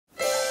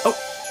Oh,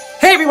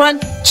 hey everyone,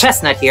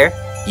 Chestnut here.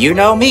 You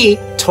know me,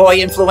 toy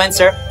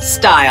influencer,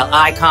 style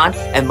icon,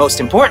 and most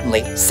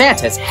importantly,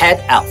 Santa's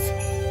head elf.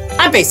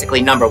 I'm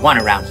basically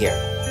 #1 around here.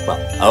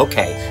 Well,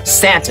 okay,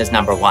 Santa's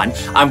 #1.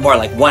 I'm more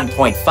like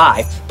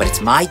 1.5, but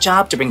it's my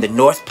job to bring the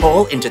North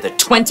Pole into the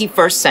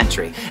 21st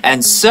century.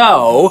 And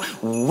so,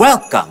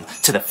 welcome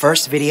to the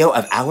first video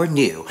of our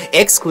new,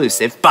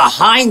 exclusive,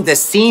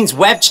 behind-the-scenes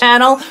web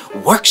channel,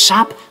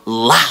 Workshop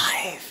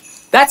Live.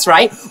 That's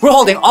right, we're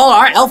holding all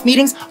our elf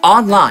meetings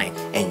online.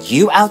 And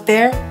you out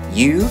there,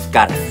 you've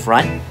got a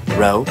front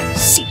row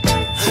seat.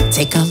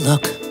 Take a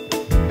look,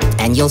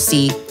 and you'll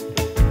see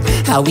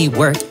how we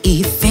work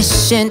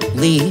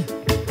efficiently,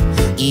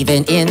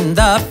 even in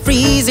the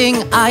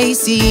freezing,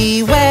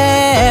 icy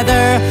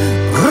weather.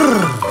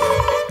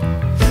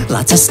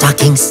 Lots of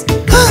stockings,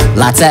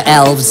 lots of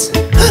elves,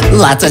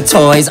 lots of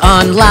toys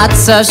on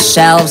lots of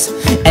shelves,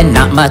 and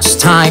not much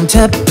time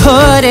to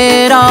put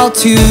it all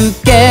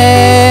together.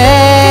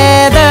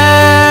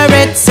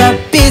 It's a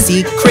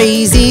busy,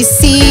 crazy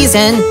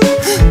season,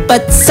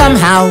 but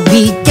somehow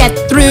we get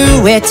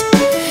through it.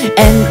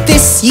 And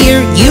this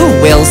year you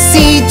will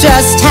see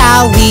just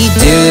how we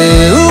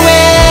do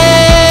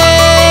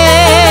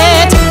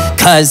it.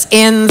 'Cause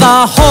in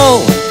the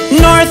whole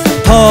North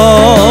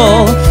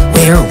Pole,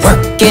 we're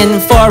working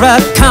for a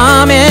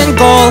common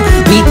goal.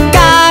 We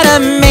gotta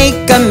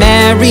make a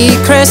Merry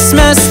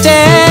Christmas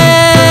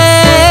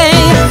Day.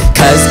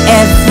 'Cause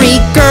every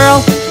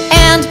girl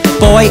and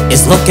boy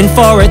is looking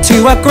forward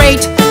to a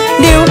great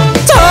new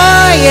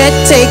toy. It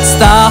takes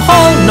the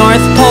whole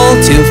North Pole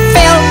to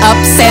fill up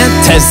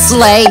Santa's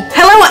sleigh.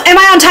 Hello, am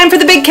I on time for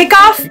the big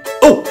kickoff?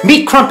 Oh,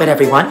 meet Crumpet,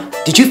 everyone.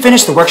 Did you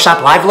finish the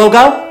Workshop Live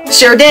logo?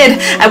 Sure did.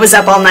 I was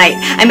up all night.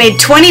 I made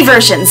 20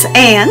 versions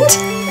and...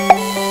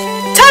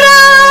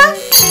 ta-da!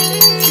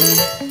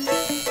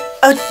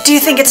 Oh, do you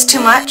think it's too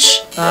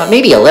much?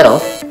 Maybe a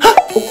little. Oh,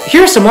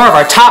 here are some more of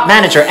our top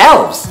manager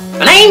elves.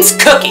 My name's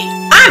Cookie.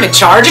 I'm in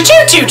charge of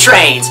choo-choo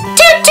trains.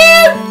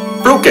 Toot-toot!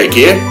 Fruitcake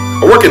here.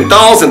 I work in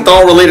dolls and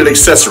doll-related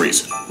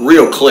accessories.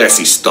 Real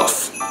classy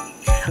stuff.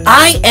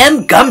 I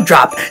am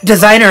Gumdrop,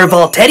 designer of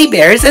all teddy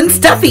bears and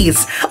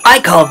stuffies. I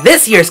call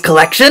this year's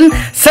collection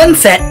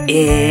Sunset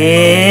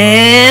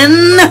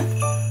in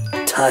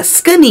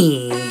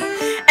Tuscany.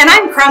 And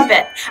I'm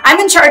Crumpet. I'm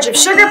in charge of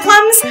sugar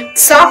plums,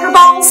 soccer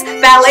balls,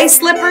 ballet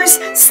slippers,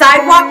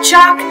 sidewalk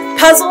chalk,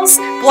 puzzles,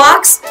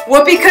 blocks,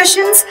 whoopee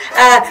cushions,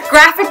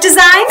 graphic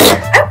design.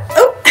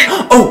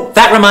 Oh,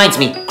 that reminds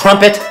me,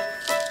 Crumpet.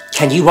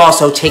 Can you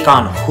also take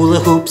on hula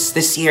hoops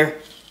this year?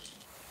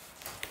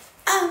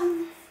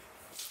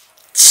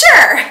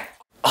 Sure.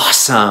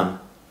 Awesome.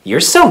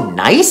 You're so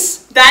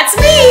nice. That's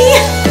me.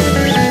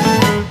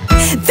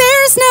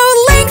 There's no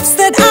lengths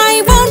that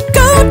I won't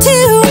go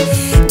to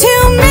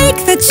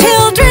make the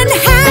children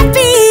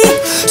happy.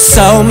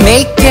 So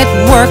make it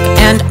work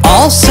and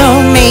also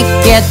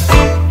make it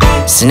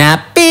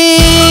snappy.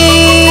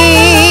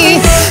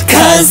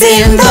 'Cause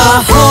in the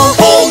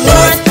whole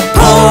North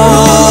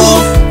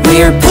Pole,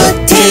 we're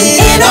putting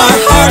in our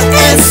heart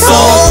and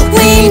soul.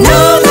 We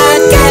know that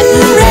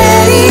getting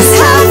ready's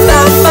half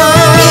the fun.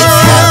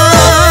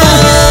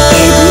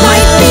 It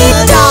might be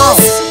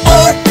dolls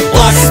or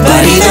blocks,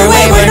 but either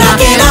way we're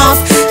knocking off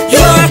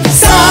your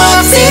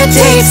socks. It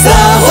takes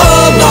the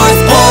whole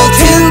North Pole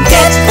to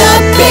get the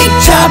big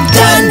job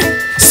done.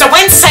 So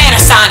when's Santa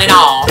signing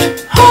off?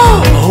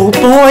 Oh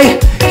boy,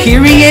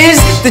 here he is,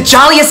 the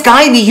jolliest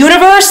guy in the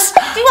universe.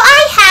 Do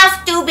I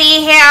have to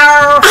be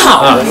here?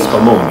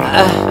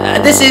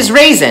 This is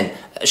Raisin.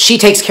 She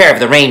takes care of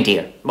the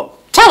reindeer. Well,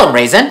 tell him,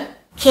 Raisin.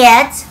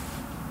 Kids,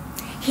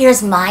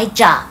 here's my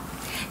job.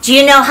 Do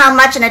you know how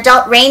much an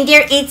adult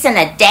reindeer eats in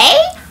a day?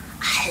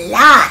 A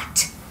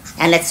lot.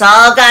 And it's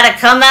all gotta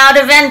come out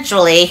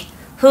eventually.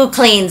 Who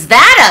cleans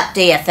that up,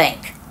 do you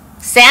think?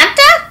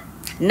 Santa?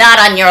 Not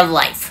on your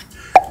life.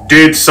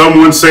 Did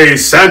someone say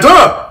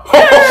Santa?